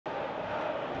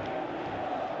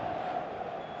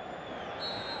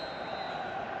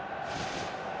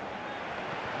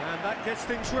Gets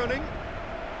things running.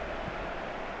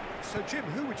 So, Jim,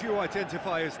 who would you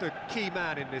identify as the key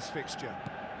man in this fixture?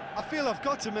 I feel I've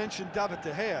got to mention David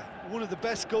De Gea, one of the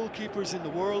best goalkeepers in the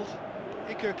world.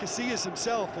 Iker Casillas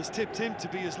himself has tipped him to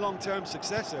be his long-term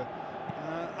successor,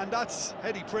 and that's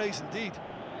heady praise indeed.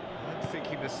 I'm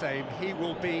thinking the same. He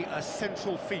will be a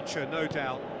central feature, no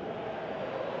doubt.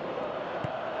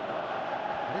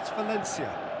 And it's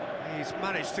Valencia. He's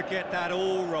managed to get that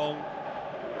all wrong.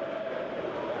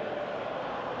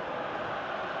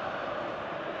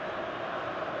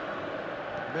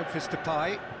 Memphis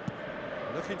Depay,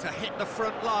 looking to hit the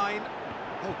front line.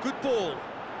 Oh, good ball.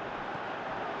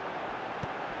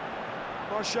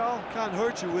 Martial can't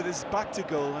hurt you with his back to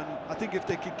goal, and I think if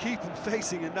they can keep him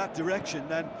facing in that direction,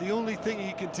 then the only thing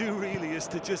he can do really is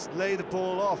to just lay the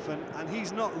ball off, and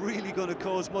he's not really going to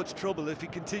cause much trouble if he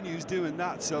continues doing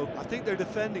that, so I think they're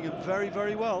defending him very,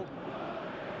 very well.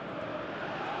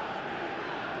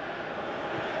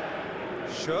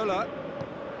 Schürrle.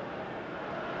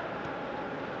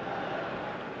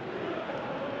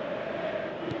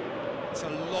 It's a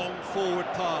long forward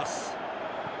pass.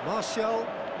 Martial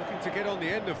looking to get on the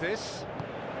end of this.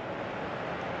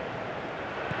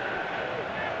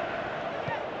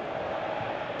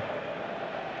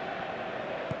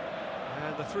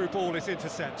 And the through ball is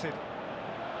intercepted.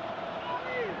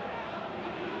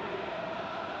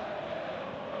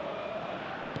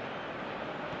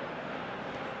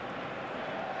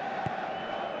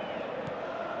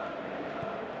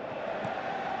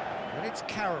 And it's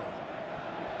Carroll.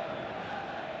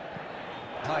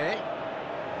 Payet.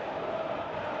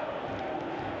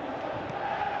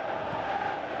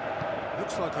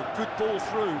 Looks like a good ball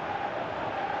through.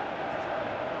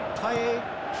 Payet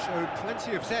showed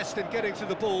plenty of zest in getting to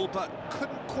the ball, but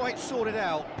couldn't quite sort it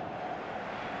out.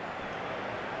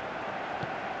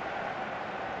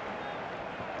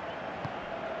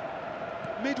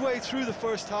 Midway through the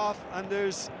first half, and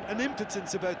there's an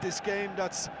impotence about this game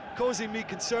that's causing me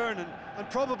concern, and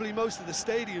probably most of the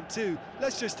stadium too.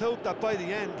 Let's just hope that by the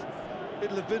end,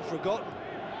 it'll have been forgotten.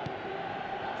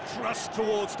 Thrust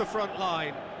towards the front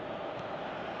line.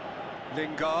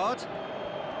 Lingard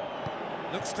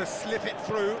looks to slip it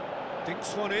through,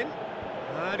 dinks one in,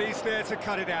 and he's there to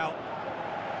cut it out.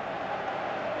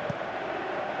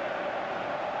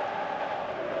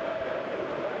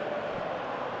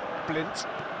 Blint,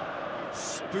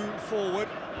 spoon forward,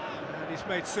 and he's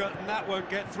made certain that won't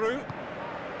get through.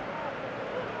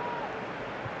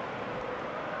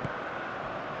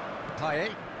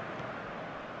 Payet.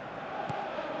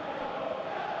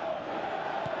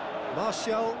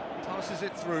 Martial passes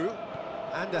it through,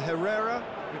 and Herrera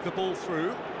with the ball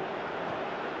through.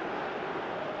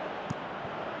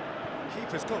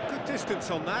 Keeper's got good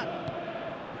distance on that.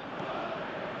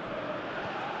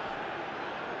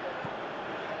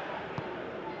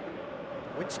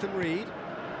 Winston Reid.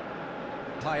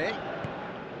 Payet.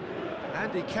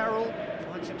 Andy Carroll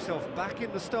finds himself back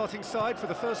in the starting side for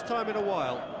the first time in a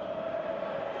while.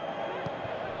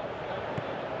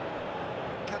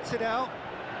 Cuts it out.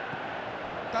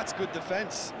 That's good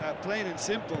defence, plain and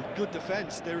simple, good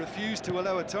defence. They refuse to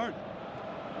allow a turn.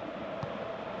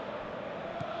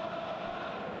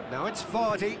 Now it's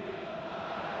Vardy.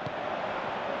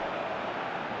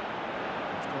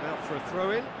 It's gone out for a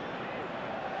throw-in.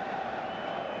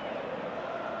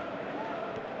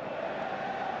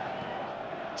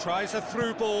 Tries a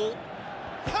through ball.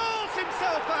 Hurls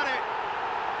himself at it!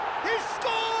 He's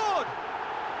scored!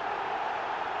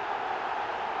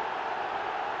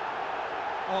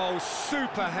 Oh,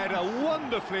 super header,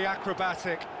 wonderfully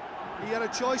acrobatic. He had a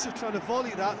choice of trying to volley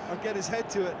that or get his head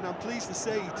to it, and I'm pleased to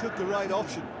say he took the right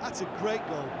option. That's a great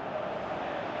goal.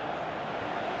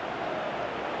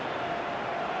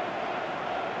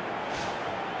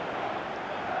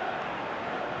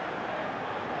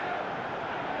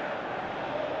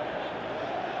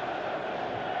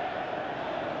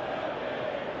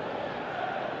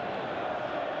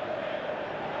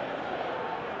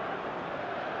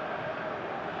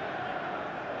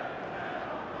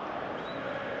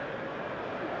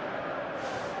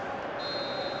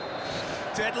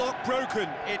 Deadlock broken,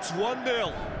 it's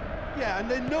 1-0. Yeah, and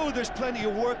they know there's plenty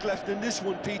of work left in this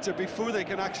one, Peter, before they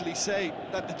can actually say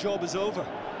that the job is over.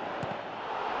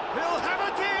 He'll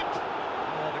have a dip!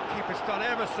 Oh, the keeper's done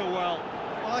ever so well.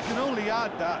 Well, I can only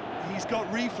add that he's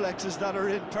got reflexes that are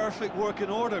in perfect working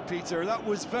order, Peter. That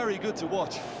was very good to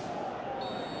watch.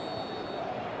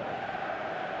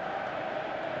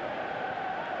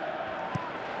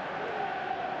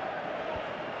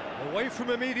 Away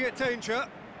from immediate danger.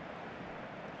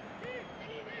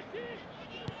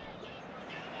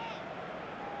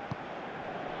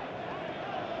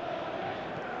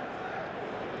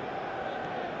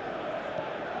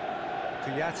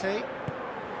 Kouyaté.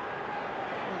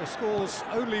 Well, the score's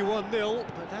only 1-0,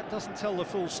 but that doesn't tell the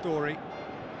full story.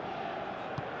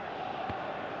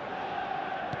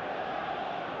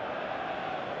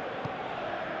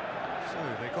 So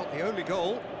they got the only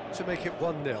goal to make it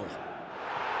 1-0.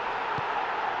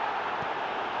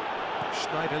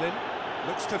 Schneiderlin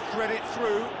looks to thread it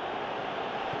through.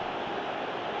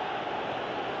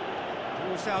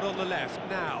 Ball's out on the left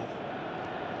now.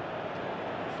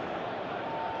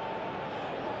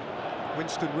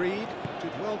 Winston Reid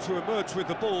did well to emerge with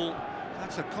the ball.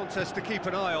 That's a contest to keep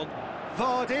an eye on.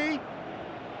 Vardy.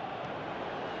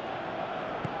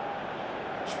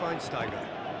 Schweinsteiger.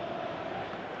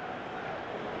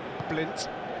 Blint.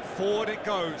 Forward it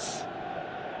goes.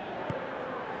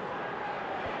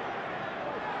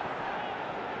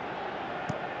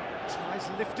 Tries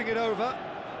lifting it over.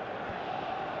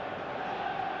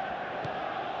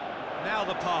 Now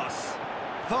the pass.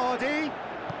 Vardy.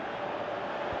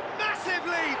 Massive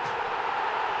leap!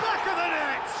 Back of the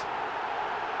net!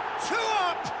 2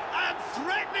 up and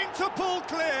threatening to pull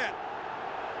clear.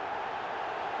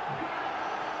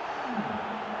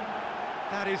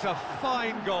 That is a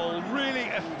fine goal, really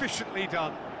efficiently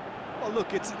done. Well,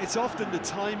 look, it's often the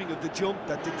timing of the jump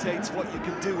that dictates what you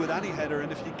can do with any header,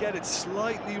 and if you get it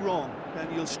slightly wrong,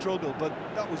 then you'll struggle, but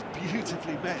that was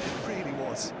beautifully met, it really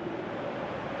was.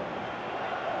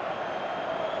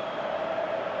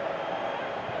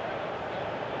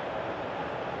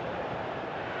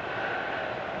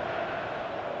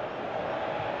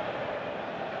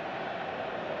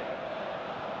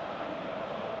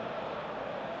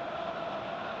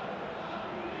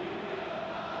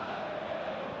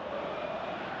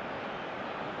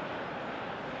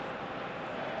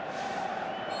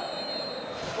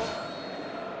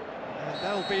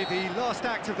 That'll be the last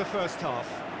act of the first half.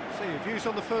 So your views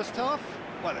on the first half?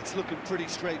 Well, it's looking pretty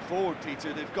straightforward,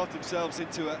 Peter. They've got themselves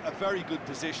into a very good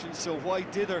position, so why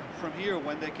dither from here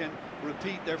when they can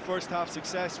repeat their first half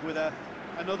success with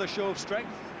another show of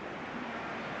strength?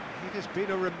 It has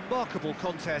been a remarkable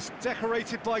contest,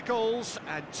 decorated by goals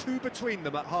and 2 between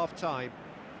them at half-time.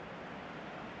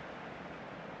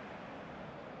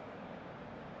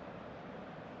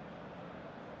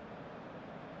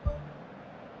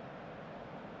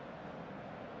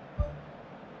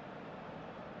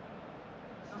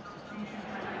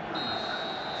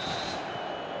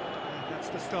 That's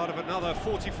the start of another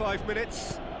 45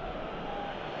 minutes.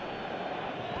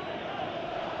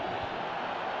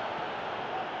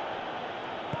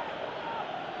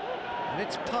 And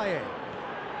it's Payet.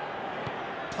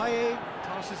 Payet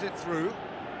passes it through.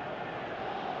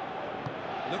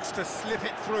 Looks to slip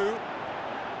it through.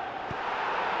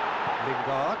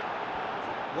 Lingard.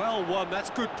 Well won, that's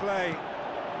good play.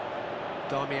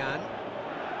 Darmian.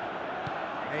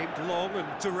 Aimed long and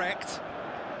direct.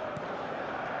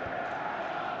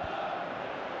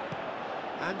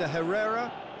 And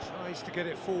Herrera tries to get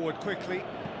it forward quickly.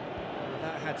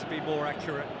 That had to be more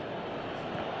accurate.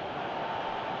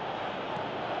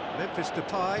 Memphis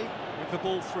Depay with the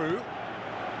ball through.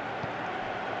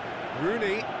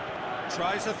 Rooney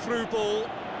tries a through ball.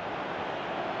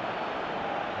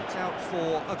 It's out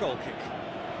for a goal kick.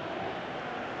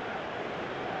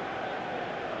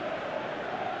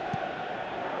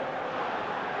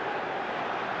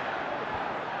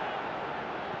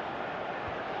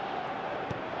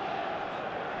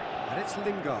 And it's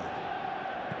Lingard.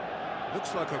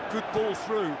 Looks like a good ball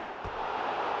through.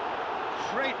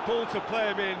 Great ball to play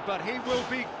him in, but he will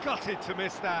be gutted to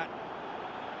miss that.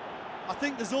 I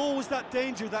think there's always that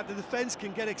danger that the defence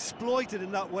can get exploited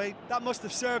in that way. That must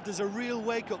have served as a real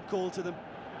wake-up call to them.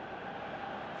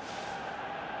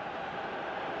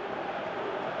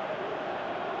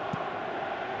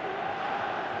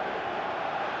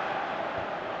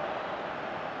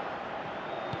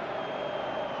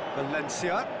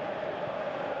 Valencia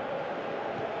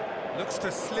looks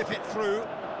to slip it through,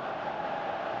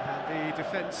 and the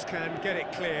defence can get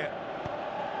it clear.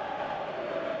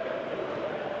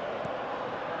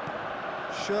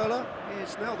 Schürrle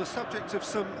is now the subject of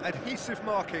some adhesive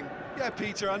marking. Yeah,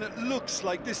 Peter, and it looks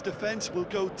like this defence will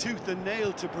go tooth and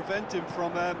nail to prevent him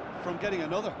from getting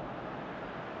another.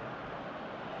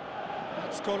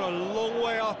 It's gone a long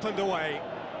way up and away.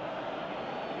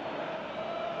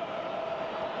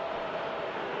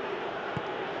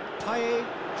 Payet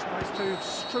tries to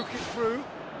stroke it through.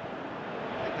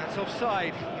 I think that's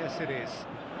offside. Yes, it is.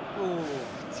 Oh,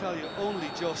 I tell you, only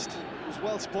just. It was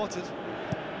well spotted.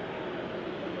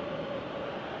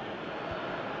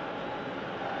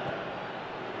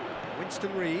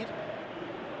 Winston Reid.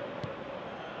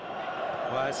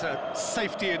 Well, it's a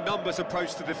safety in numbers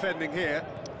approach to defending here.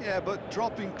 Yeah, but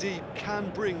dropping deep can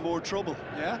bring more trouble.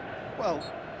 Yeah? Well,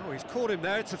 oh, he's caught him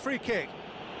there, it's a free kick.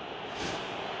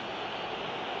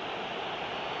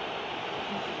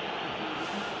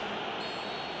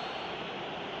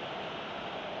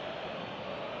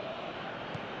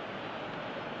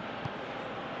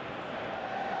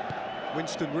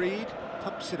 Winston Reid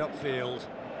pumps it upfield.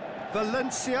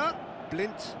 Valencia,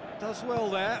 Blint does well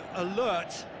there,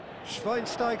 alert.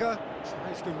 Schweinsteiger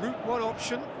tries the route one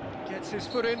option, gets his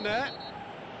foot in there.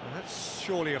 Well, that's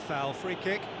surely a foul, free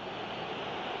kick.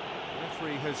 The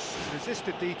referee has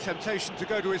resisted the temptation to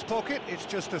go to his pocket, it's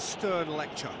just a stern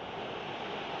lecture.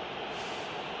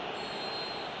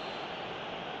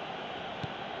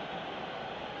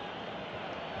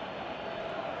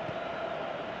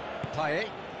 Payet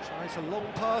tries a long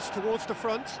pass towards the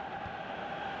front.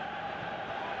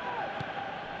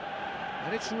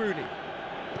 And it's Rooney.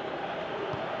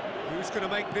 Who's going to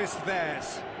make this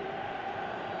theirs?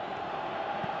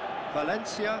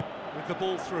 Valencia with the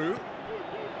ball through.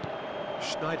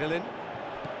 Schneiderlin.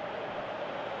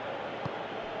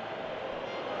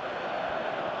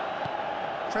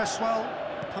 Cresswell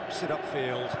pumps it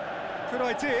upfield. Good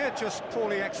idea, just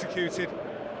poorly executed.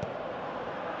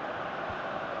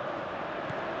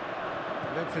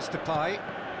 Memphis Depay.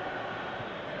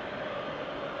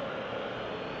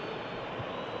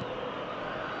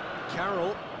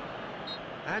 Carroll.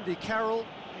 Andy Carroll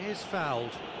is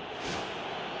fouled.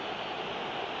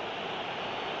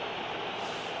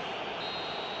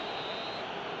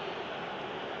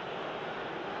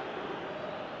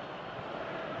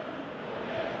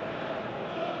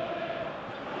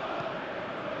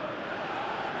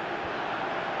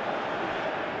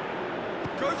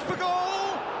 Goes for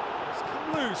goal! It's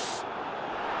come loose.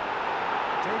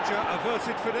 Danger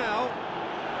averted for now.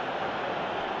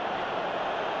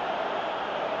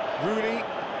 Rooney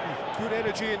with good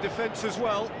energy in defence as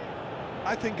well.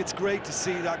 I think it's great to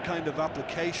see that kind of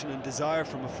application and desire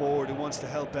from a forward who wants to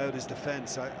help out his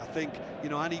defence. I think, you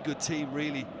know, any good team,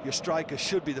 really, your striker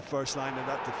should be the first line of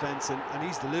that defence, and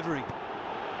he's delivering.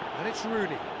 And it's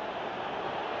Rooney.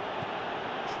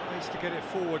 Tries to get it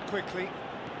forward quickly.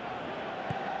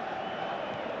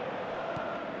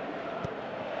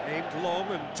 Aimed long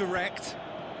and direct.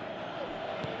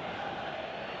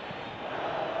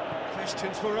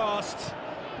 Questions were asked,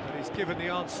 but he's given the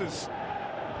answers.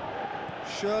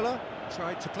 Schürrle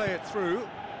tried to play it through.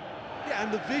 Yeah,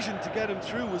 and the vision to get him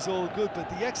through was all good, but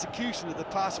the execution of the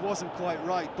pass wasn't quite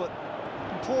right. But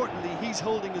importantly, he's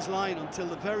holding his line until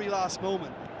the very last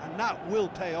moment, and that will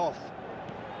pay off.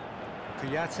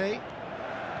 Kouyaté.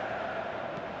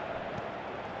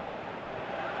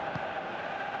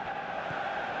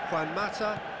 Juan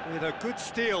Mata with a good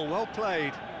steal, well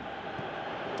played.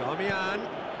 Darmian,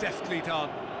 deftly done.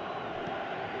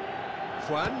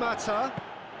 Juan Mata.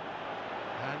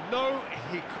 And no,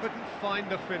 he couldn't find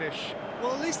the finish.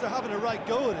 Well, at least they're having a right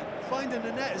go at it. Finding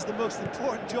the net is the most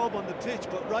important job on the pitch,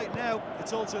 but right now,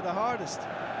 it's also the hardest.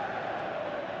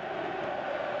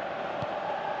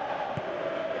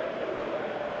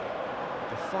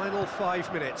 The final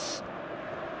 5 minutes.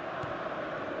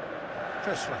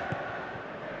 Cresswell.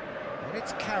 And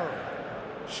it's Carroll.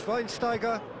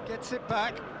 Schweinsteiger gets it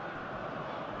back.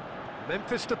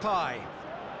 Memphis Depay.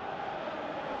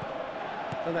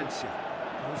 Valencia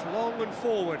goes long and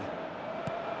forward.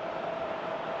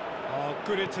 Oh,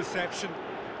 good interception.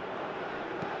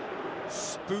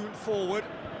 Spoon forward.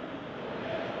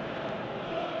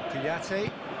 Kouyaté.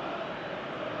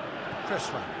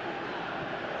 Cresswell.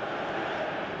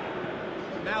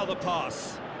 Now the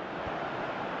pass.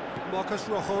 Marcus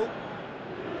Rojo.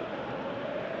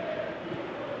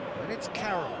 And it's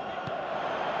Carroll.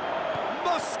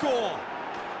 Must score!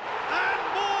 And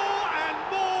more, and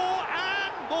more,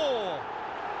 and more!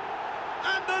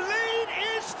 And the lead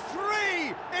is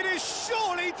 3! It is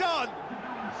surely done!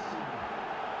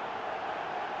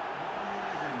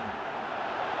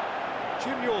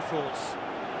 Jim, your thoughts?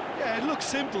 Yeah, it looks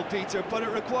simple, Peter, but it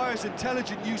requires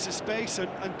intelligent use of space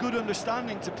and good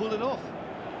understanding to pull it off.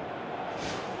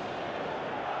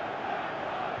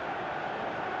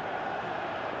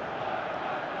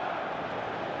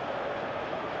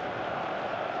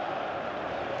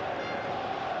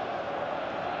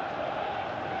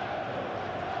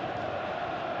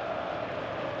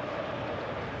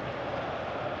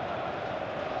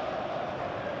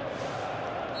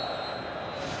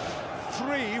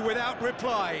 Three without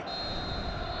reply.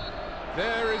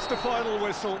 There is the final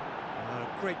whistle. A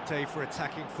great day for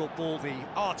attacking football. The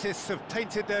artists have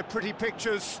painted their pretty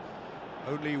pictures.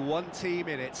 Only one team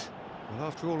in it. Well,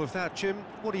 after all of that, Jim,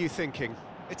 what are you thinking?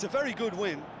 It's a very good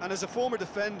win, and as a former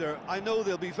defender, I know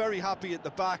they'll be very happy at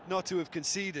the back not to have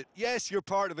conceded. Yes, you're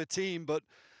part of a team, but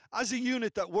as a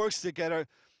unit that works together,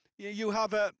 you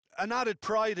have an added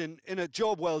pride in a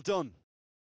job well done.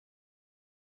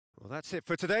 Well, that's it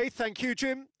for today. Thank you,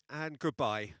 Jim, and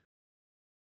goodbye.